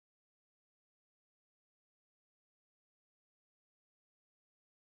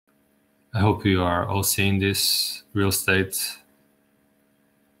I hope you are all seeing this real estate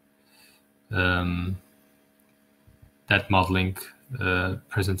debt modeling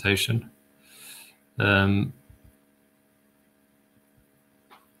presentation. And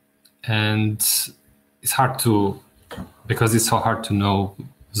it's hard to, because it's so hard to know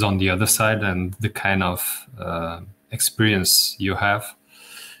who's on the other side and the kind of experience you have.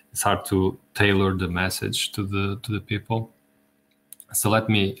 It's hard to tailor the message to the people. So let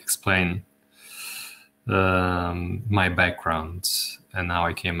me explain my background and how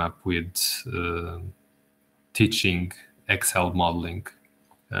I came up with teaching Excel modeling.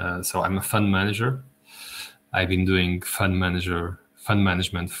 So I'm a fund manager. I've been doing fund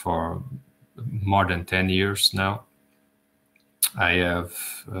management for more than 10 years now.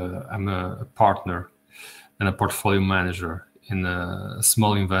 I'm a partner and a portfolio manager in a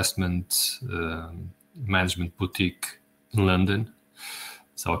small investment management boutique in London.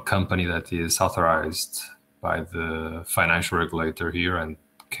 So a company that is authorized by the financial regulator here and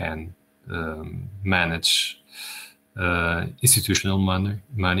can manage institutional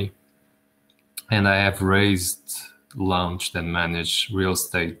money. And I have raised, launched, and managed real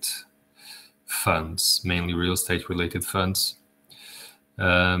estate funds, mainly real estate related funds.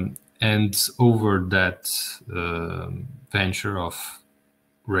 And over that venture of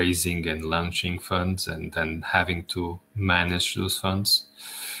raising and launching funds and then having to manage those funds,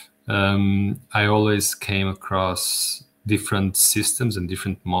 I always came across different systems and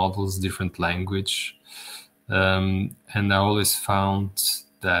different models, different language. And I always found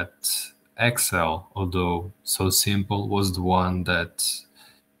that Excel, although so simple, was the one that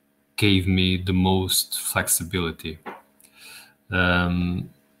gave me the most flexibility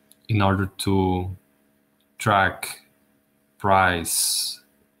in order to track, price,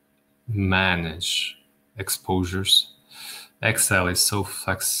 manage exposures. Excel is so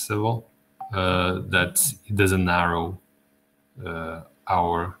flexible that it doesn't narrow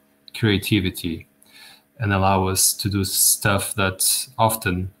our creativity and allow us to do stuff that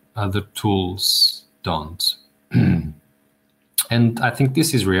often other tools don't. And I think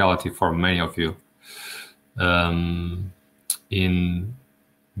this is reality for many of you. In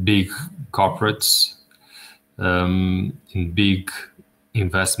big corporates, in big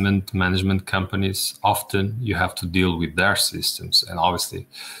investment management companies, often you have to deal with their systems. And obviously,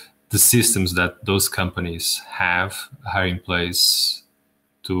 the systems that those companies have are in place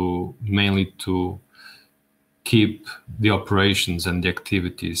to mainly to keep the operations and the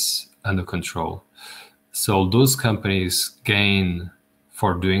activities under control. So those companies gain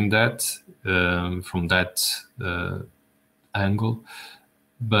for doing that from that angle,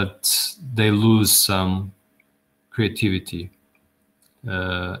 but they lose some creativity.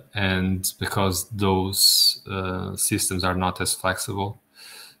 And because those systems are not as flexible,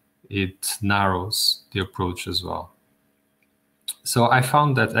 it narrows the approach as well. So I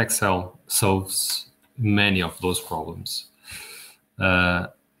found that Excel solves many of those problems.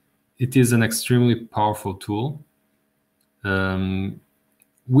 It is an extremely powerful tool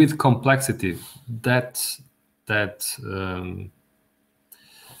with complexity. That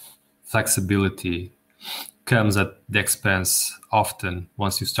flexibility comes at the expense often,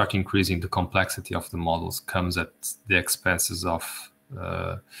 once you start increasing the complexity of the models, comes at the expenses of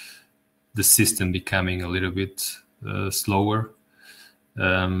the system becoming a little bit slower.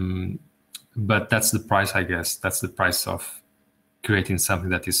 But that's the price, I guess. That's the price of creating something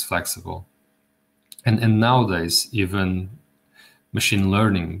that is flexible. And nowadays, even machine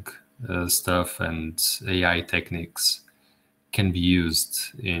learning stuff and AI techniques can be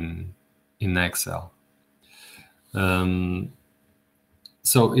used in Excel.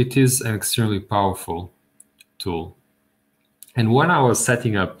 So it is an extremely powerful tool. And when I was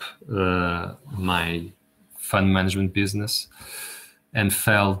setting up my fund management business and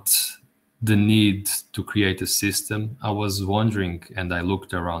felt the need to create a system, I was wondering, and I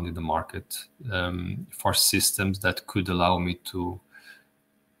looked around in the market for systems that could allow me to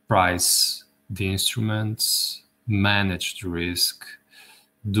price the instruments, manage the risk,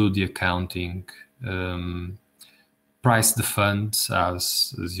 do the accounting, price the funds,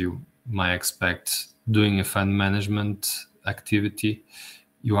 as you might expect. Doing a fund management activity,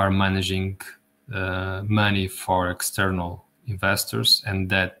 you are managing money for external investors, and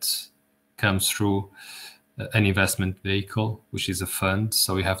that comes through an investment vehicle, which is a fund.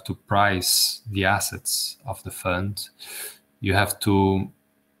 So you have to price the assets of the fund. You have to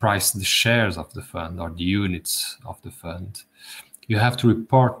price the shares of the fund or the units of the fund. You have to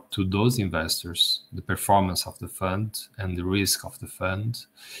report to those investors the performance of the fund and the risk of the fund.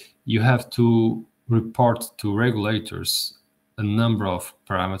 You have to report to regulators a number of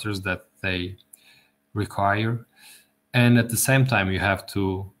parameters that they require. And at the same time, you have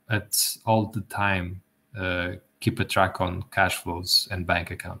to, at all the time, keep a track on cash flows and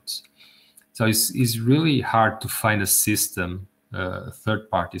bank accounts. So it's really hard to find a system, a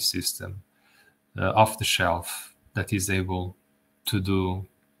third-party system, off the shelf that is able to do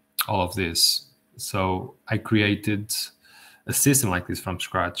all of this. So I created a system like this from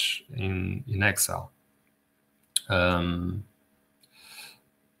scratch in Excel. And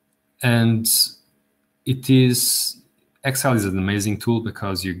Excel is an amazing tool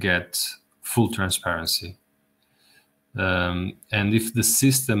because you get full transparency. And if the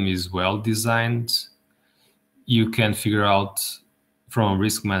system is well designed, you can figure out from a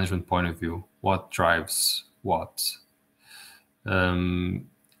risk management point of view what drives what.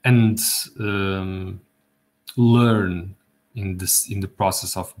 And learn in the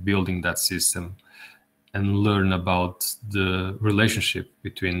process of building that system, and learn about the relationship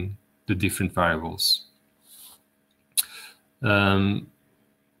between the different variables.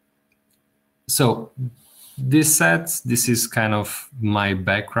 So this is kind of my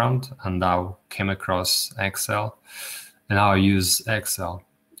background and how I came across Excel and how I use Excel.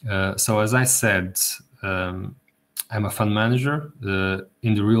 So as I said, I'm a fund manager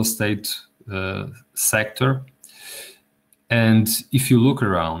in the real estate sector. And if you look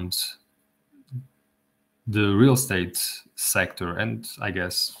around the real estate sector, and I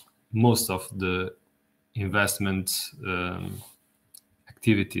guess most of the investment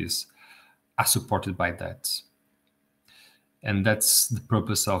activities are supported by debt. And that's the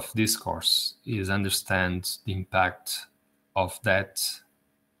purpose of this course, is understand the impact of debt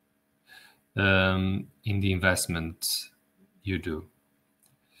in the investment you do.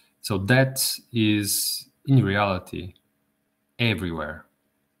 So debt is in reality everywhere.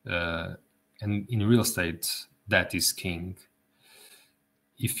 And in real estate, debt is king.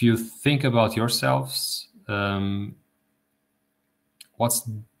 If you think about yourselves, what's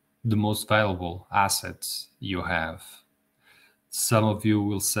the most valuable assets you have? Some of you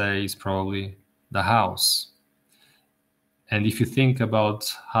will say it's probably the house. And if you think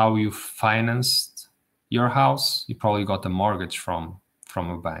about how you financed your house, you probably got a mortgage from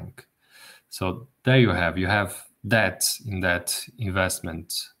a bank. So there you have debt in that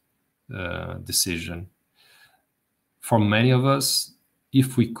investment decision. For many of us,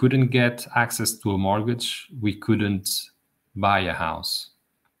 if we couldn't get access to a mortgage, we couldn't buy a house.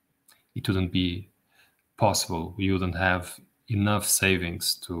 It wouldn't be possible. We wouldn't have enough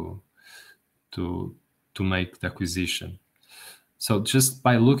savings to make the acquisition. So just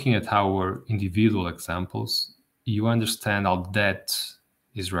by looking at our individual examples, you understand how debt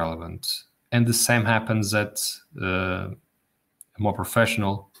is relevant. And the same happens at a more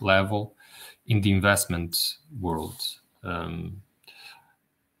professional level in the investment world.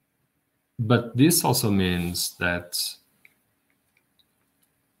 But this also means that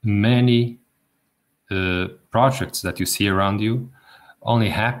many projects that you see around you only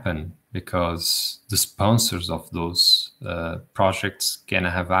happen because the sponsors of those projects can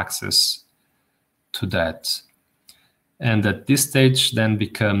have access to that. And at this stage then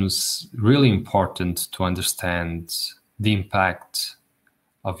becomes really important to understand the impact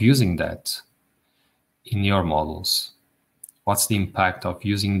of using that in your models. What's the impact of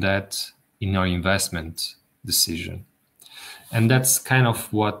using that in your investment decision? And that's kind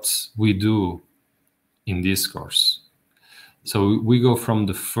of what we do in this course. So we go from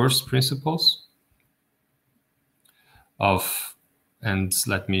the first principles of, and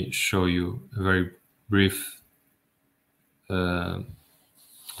let me show you a very brief the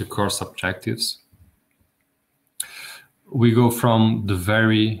course objectives. We go from the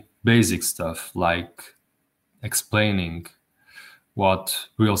very basic stuff, like explaining what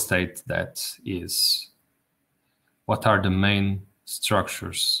real estate debt is, what are the main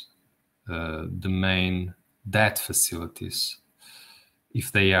structures, the main debt facilities,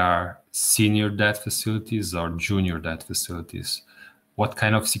 if they are senior debt facilities or junior debt facilities, what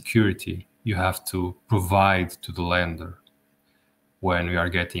kind of security you have to provide to the lender when we are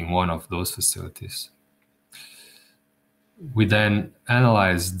getting one of those facilities. We then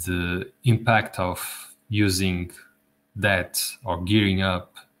analyze the impact of using debt or gearing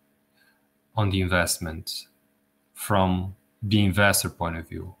up on the investment from the investor point of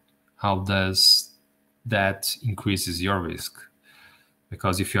view. How does that increases your risk?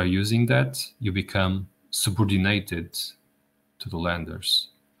 Because if you are using that, you become subordinated to the lenders.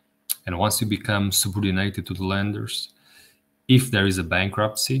 And once you become subordinated to the lenders, if there is a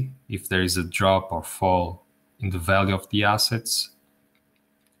bankruptcy, if there is a drop or fall in the value of the assets,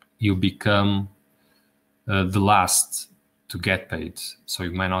 you become the last to get paid. So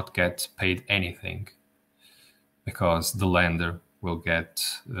you might not get paid anything because the lender will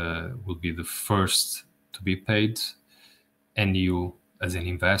be the first to be paid, and you, as an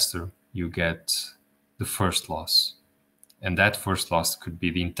investor, you get the first loss. And that first loss could be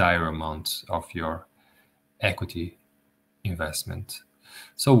the entire amount of your equity investment.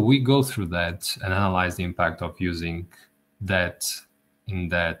 So we go through that and analyze the impact of using that in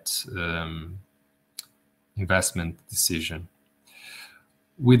that investment decision.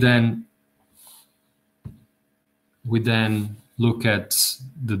 We then look at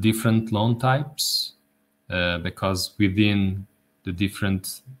the different loan types, because within the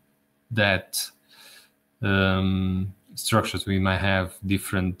different debt structures we might have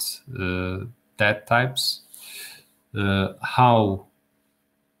different debt types, how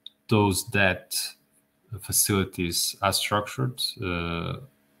those debt facilities are structured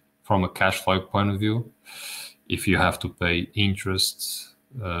from a cash flow point of view, if you have to pay interest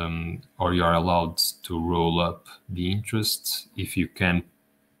or you are allowed to roll up the interest, if you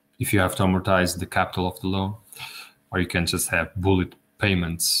have to amortize the capital of the loan, or you can just have bullet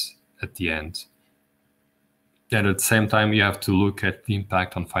payments at the end. And at the same time, you have to look at the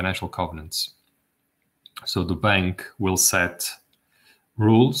impact on financial covenants. So the bank will set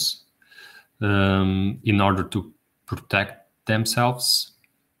rules in order to protect themselves,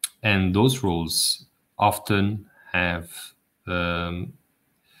 and those rules often have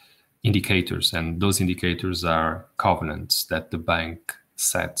indicators, and those indicators are covenants that the bank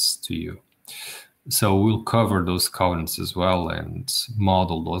sets to you. So we'll cover those covenants as well and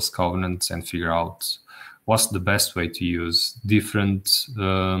model those covenants and figure out what's the best way to use different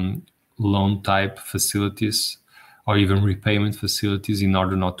loan type facilities or even repayment facilities in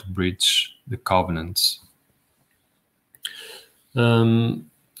order not to breach the covenants.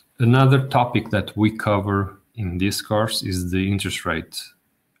 Another topic that we cover in this course is the interest rate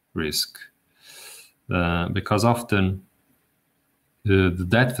risk, because often the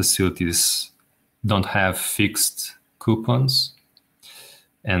debt facilities don't have fixed coupons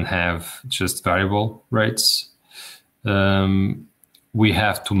and have just variable rates. We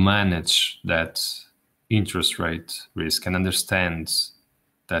have to manage that interest rate risk and understand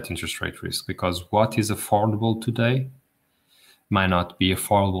that interest rate risk, because what is affordable today might not be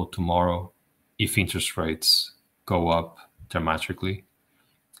affordable tomorrow if interest rates go up dramatically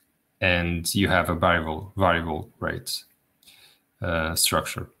and you have a variable rate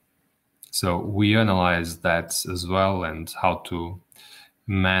structure. So we analyze that as well and how to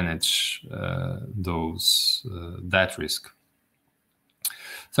manage that risk.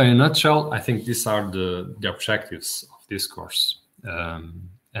 So in a nutshell, I think these are the objectives of this course.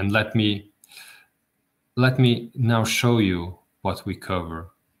 And let me now show you what we cover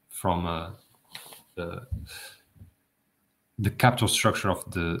from the capital structure of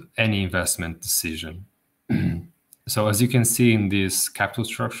any investment decision. So as you can see in this capital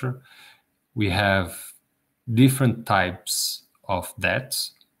structure, we have different types of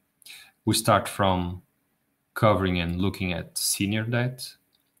debts. We start from covering and looking at senior debt,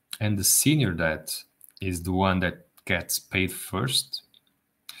 and the senior debt is the one that gets paid first.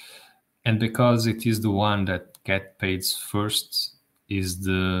 And because it is the one that gets paid first, is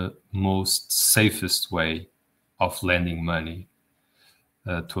the most safest way of lending money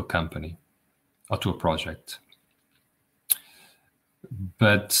to a company or to a project.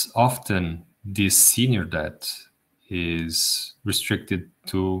 But often this senior debt is restricted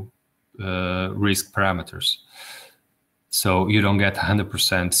to risk parameters. So you don't get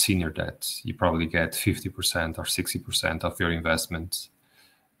 100% senior debt. You probably get 50% or 60% of your investment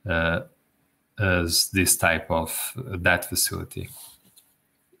as this type of debt facility.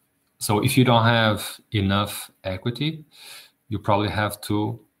 So if you don't have enough equity, you probably have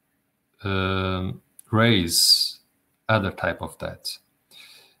to raise other type of debt.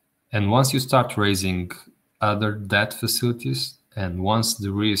 And once you start raising other debt facilities, and once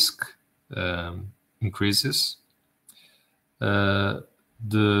the risk increases,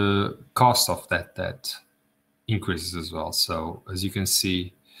 the cost of that debt increases as well. So as you can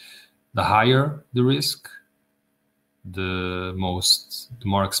see, the higher the risk, the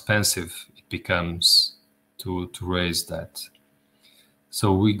more expensive it becomes to raise that.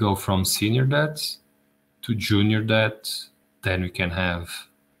 So we go from senior debt to junior debt, then we can have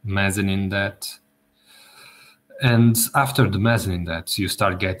mezzanine debt. And after the mezzanine debt, you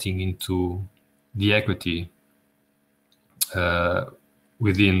start getting into the equity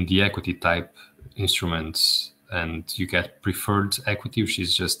within the equity type instruments, and you get preferred equity, which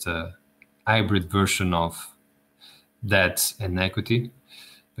is just a hybrid version of debt and equity,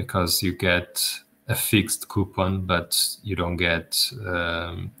 because you get a fixed coupon, but you don't get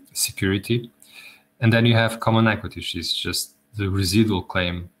security. And then you have common equity, which is just the residual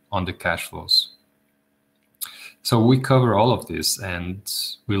claim on the cash flows. So we cover all of this, and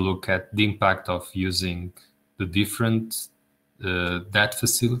we look at the impact of using the different debt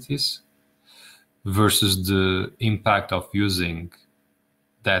facilities versus the impact of using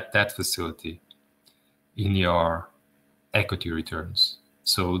that debt facility in your equity returns.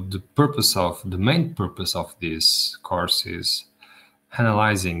 So the main purpose of this course is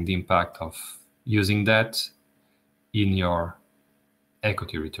analyzing the impact of using that in your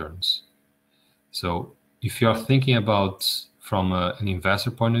equity returns. So if you are thinking about from an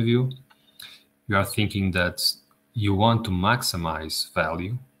investor point of view, you are thinking that you want to maximize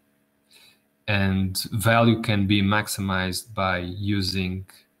value, and value can be maximized by using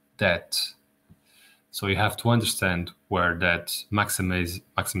debt. So you have to understand where that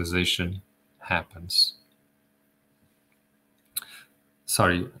maximization happens.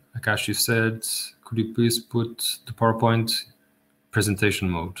 Sorry, Akash, you said, could you please put the PowerPoint presentation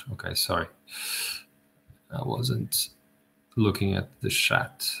mode? Okay, sorry. I wasn't looking at the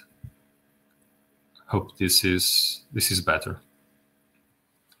chat. Hope this is better.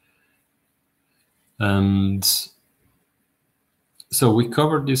 And so we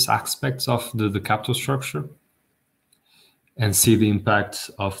covered these aspects of the capital structure and see the impact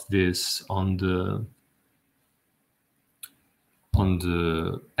of this on the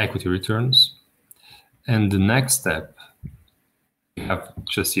equity returns. And the next step, we have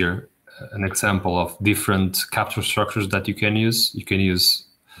just here an example of different capital structures that you can use. You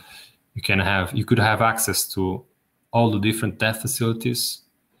could have access to all the different debt facilities,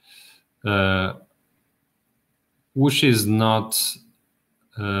 which is not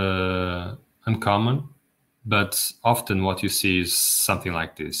uncommon, but often what you see is something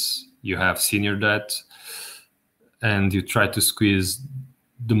like this. You have senior debt, and you try to squeeze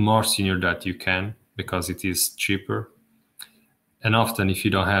the more senior debt you can because it is cheaper. And often if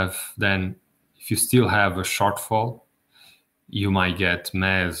you don't have, then if you still have a shortfall, you might get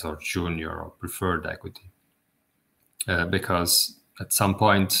mezz or junior or preferred equity. Because at some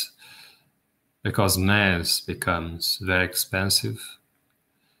point, because mezz becomes very expensive,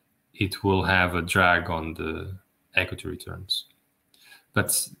 it will have a drag on the equity returns.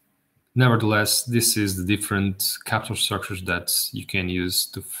 But nevertheless, this is the different capital structures that you can use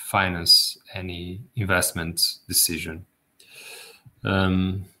to finance any investment decision.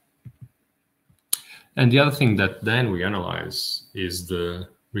 And the other thing that then we analyze is the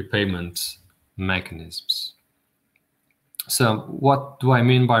repayment mechanisms. So what do I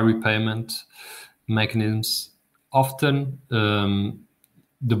mean by repayment mechanisms? Often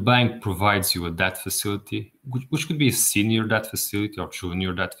the bank provides you a debt facility, which could be a senior debt facility or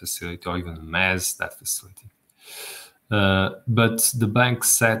junior debt facility or even a mezz debt facility. But the bank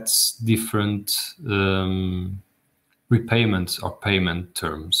sets different repayment or payment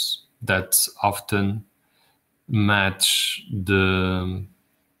terms that often match the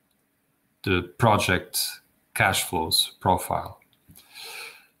project cash flows profile.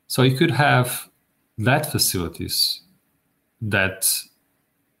 So you could have debt facilities that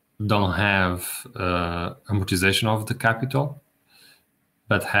don't have amortization of the capital,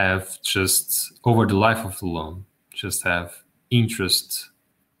 but have just over the life of the loan, just have interest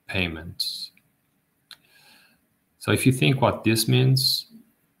payments. So if you think what this means,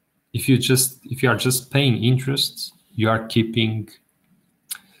 if you are just paying interest, you are keeping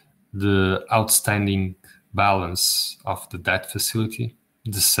the outstanding balance of the debt facility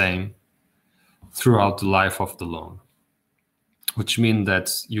the same throughout the life of the loan, which means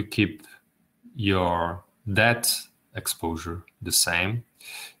that you keep your debt exposure the same.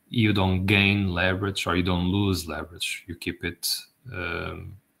 You don't gain leverage or you don't lose leverage. You keep it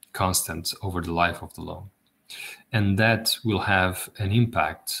constant over the life of the loan. And that will have an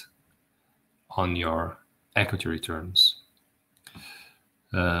impact on your equity returns.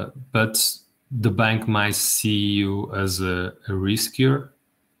 But the bank might see you as a riskier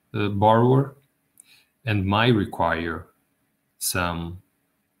borrower and might require some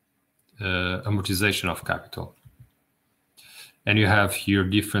amortization of capital. And you have here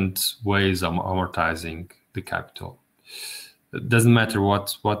different ways of amortizing the capital. It doesn't matter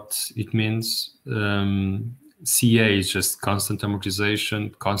what it means. CA is just constant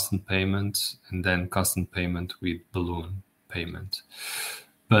amortization, constant payment, and then constant payment with balloon payment.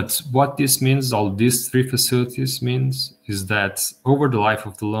 But what this means, all these three facilities means, is that over the life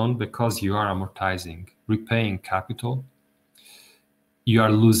of the loan, because you are amortizing, repaying capital, you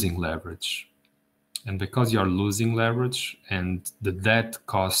are losing leverage. And because you are losing leverage and the debt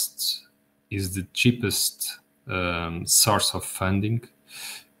costs is the cheapest source of funding,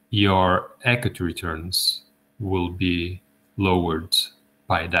 your equity returns will be lowered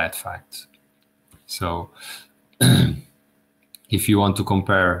by that fact. So if you want to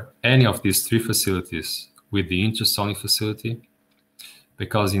compare any of these three facilities with the interest-only facility,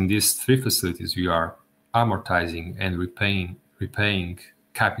 because in these three facilities we are amortizing and repaying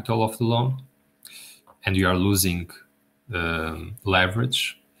capital of the loan, and you are losing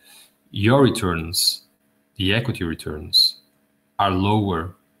leverage, your returns, the equity returns, are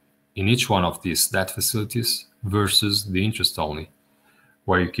lower in each one of these debt facilities versus the interest-only,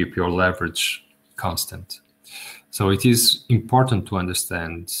 where you keep your leverage constant. So it is important to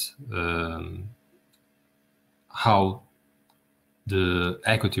understand how the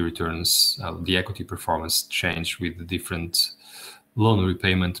equity returns, the equity performance change with the different loan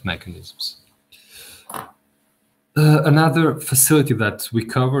repayment mechanisms. Another facility that we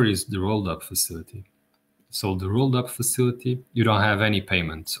cover is the rolled-up facility. So the rolled-up facility, you don't have any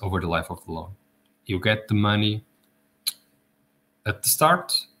payment over the life of the loan. You get the money at the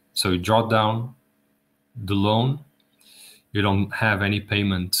start, so you draw down the loan. You don't have any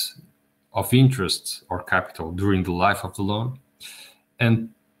payment of interest or capital during the life of the loan. And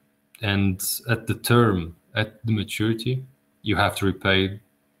at the term, at the maturity, you have to repay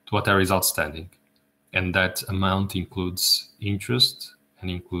whatever is outstanding. And that amount includes interest and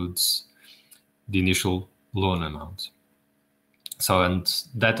includes the initial loan amount. So, and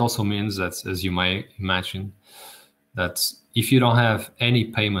that also means that, as you may imagine, that if you don't have any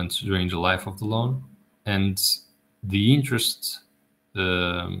payment during the life of the loan and the interest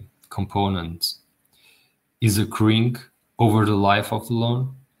component is accruing over the life of the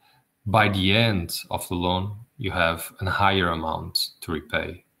loan, by the end of the loan, you have a higher amount to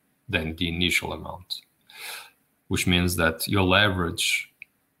repay than the initial amount, which means that your leverage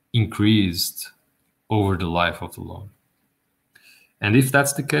increased over the life of the loan. And if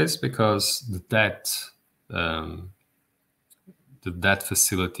that's the case, because the debt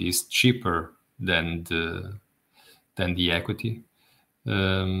facility is cheaper than the equity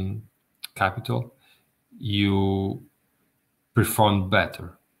capital, you performed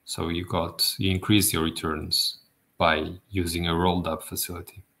better. So you increased your returns by using a rolled up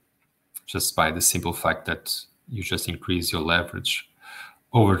facility, just by the simple fact that you just increase your leverage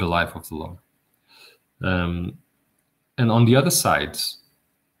over the life of the loan. And on the other side,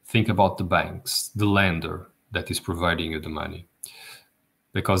 think about the banks, the lender that is providing you the money,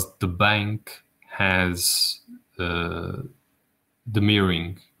 because the bank has the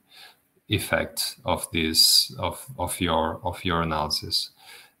mirroring effect of this of your analysis.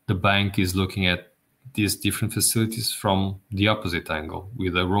 The bank is looking at these different facilities from the opposite angle.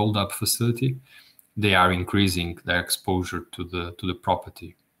 With a rolled up facility, they are increasing their exposure to the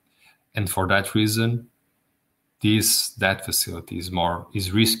property, and for that reason, this debt facility is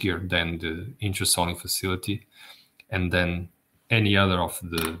riskier than the interest-only facility, and then any other of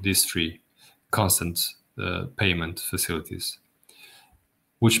these three constant payment facilities.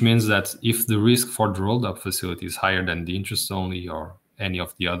 Which means that if the risk for the rolled-up facility is higher than the interest-only or any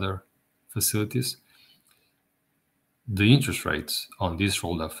of the other facilities, the interest rate on this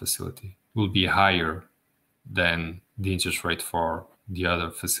rolled-up facility will be higher than the interest rate for the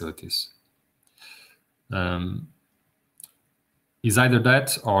other facilities. Is either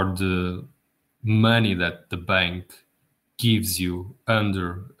that or the money that the bank gives you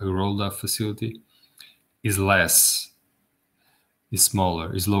under a rolled-up facility is lower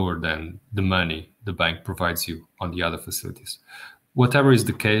than the money the bank provides you on the other facilities. Whatever is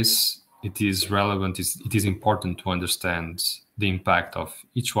the case, it is relevant, it is important to understand the impact of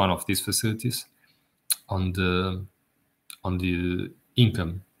each one of these facilities on the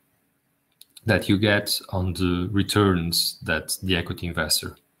income that you get, on the returns that the equity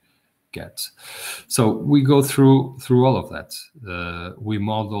investor gets. So we go through all of that. We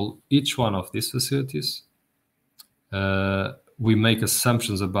model each one of these facilities. We make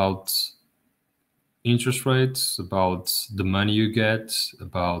assumptions about interest rates, about the money you get,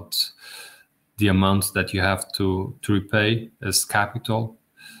 about the amount that you have to repay as capital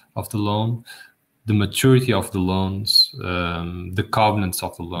of the loan, the maturity of the loans, the covenants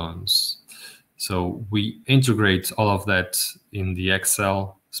of the loans. So we integrate all of that in the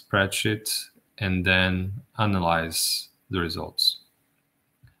Excel spreadsheet and then analyze the results.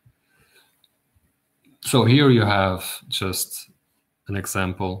 So here you have just an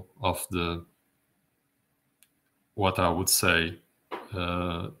example of what I would say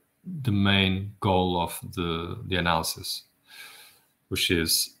the main goal of the analysis, which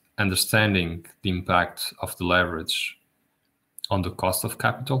is understanding the impact of the leverage on the cost of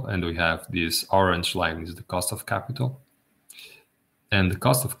capital, and we have this orange line is the cost of capital. And the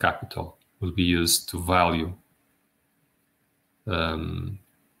cost of capital will be used to value the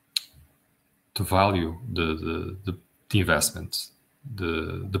investment,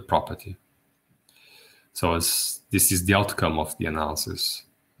 the property. So this is the outcome of the analysis.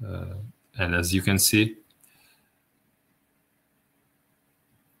 And as you can see,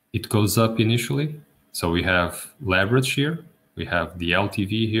 it goes up initially. So we have leverage here, we have the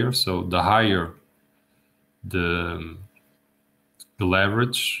LTV here. So the higher the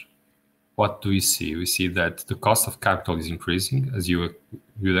leverage, what do we see? We see that the cost of capital is increasing, as you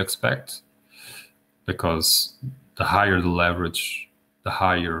would expect, because the higher the leverage, the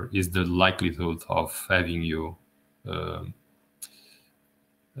higher is the likelihood of having you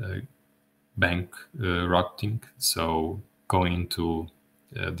bankrupting, so going into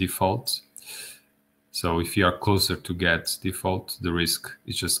default. So if you are closer to get default, the risk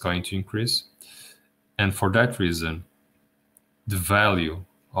is just going to increase. And for that reason, the value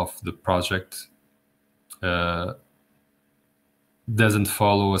of the project doesn't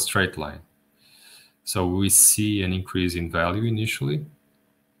follow a straight line. So we see an increase in value initially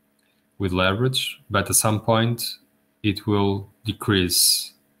with leverage, but at some point it will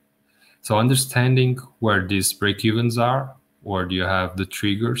decrease. So understanding where these break-evens are, where do you have the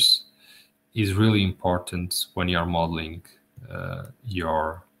triggers, is really important when you are modeling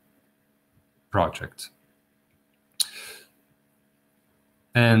your project.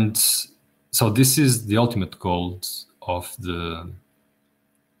 And so this is the ultimate goal of the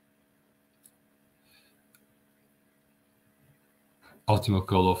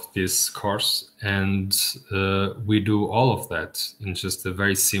this course, and we do all of that in just a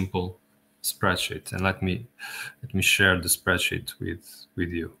very simple spreadsheet. And let me share the spreadsheet with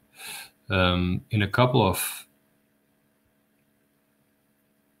you. In a couple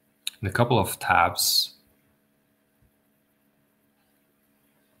of tabs,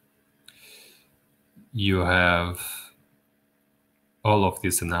 you have all of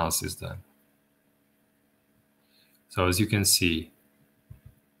this analysis done. So as you can see,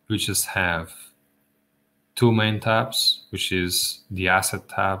 we just have two main tabs, which is the asset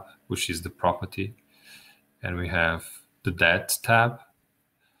tab, which is the property, and we have the debt tab.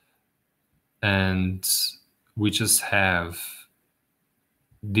 And we just have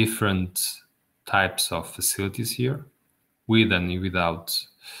different types of facilities here, with and without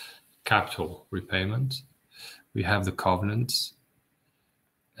capital repayment. We have the covenants.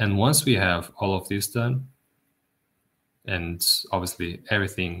 And once we have all of this done, and obviously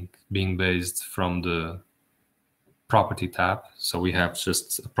everything being based from the property tab, so we have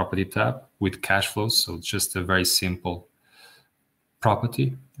just a property tab with cash flows, so just a very simple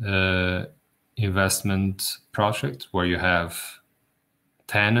property investment project where you have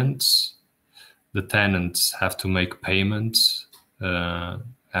tenants. The tenants have to make payments,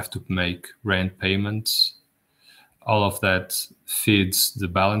 have to make rent payments. All of that feeds the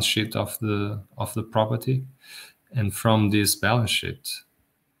balance sheet of the property. And from this balance sheet,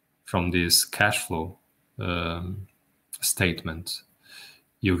 from this cash flow statement,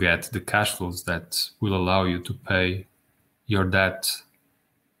 you get the cash flows that will allow you to pay your debt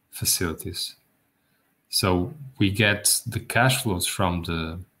facilities. So we get the cash flows from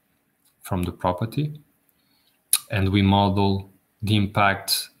the property, and we model the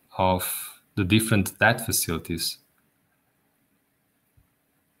impact of the different debt facilities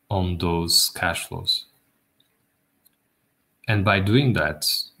on those cash flows. And by doing that,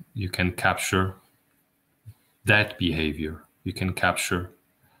 you can capture debt behavior. You can capture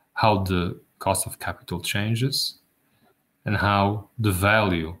how the cost of capital changes and how the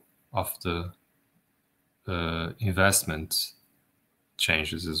value of the investment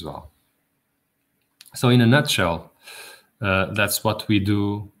changes as well. So in a nutshell, that's what we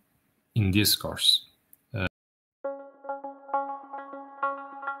do in this course.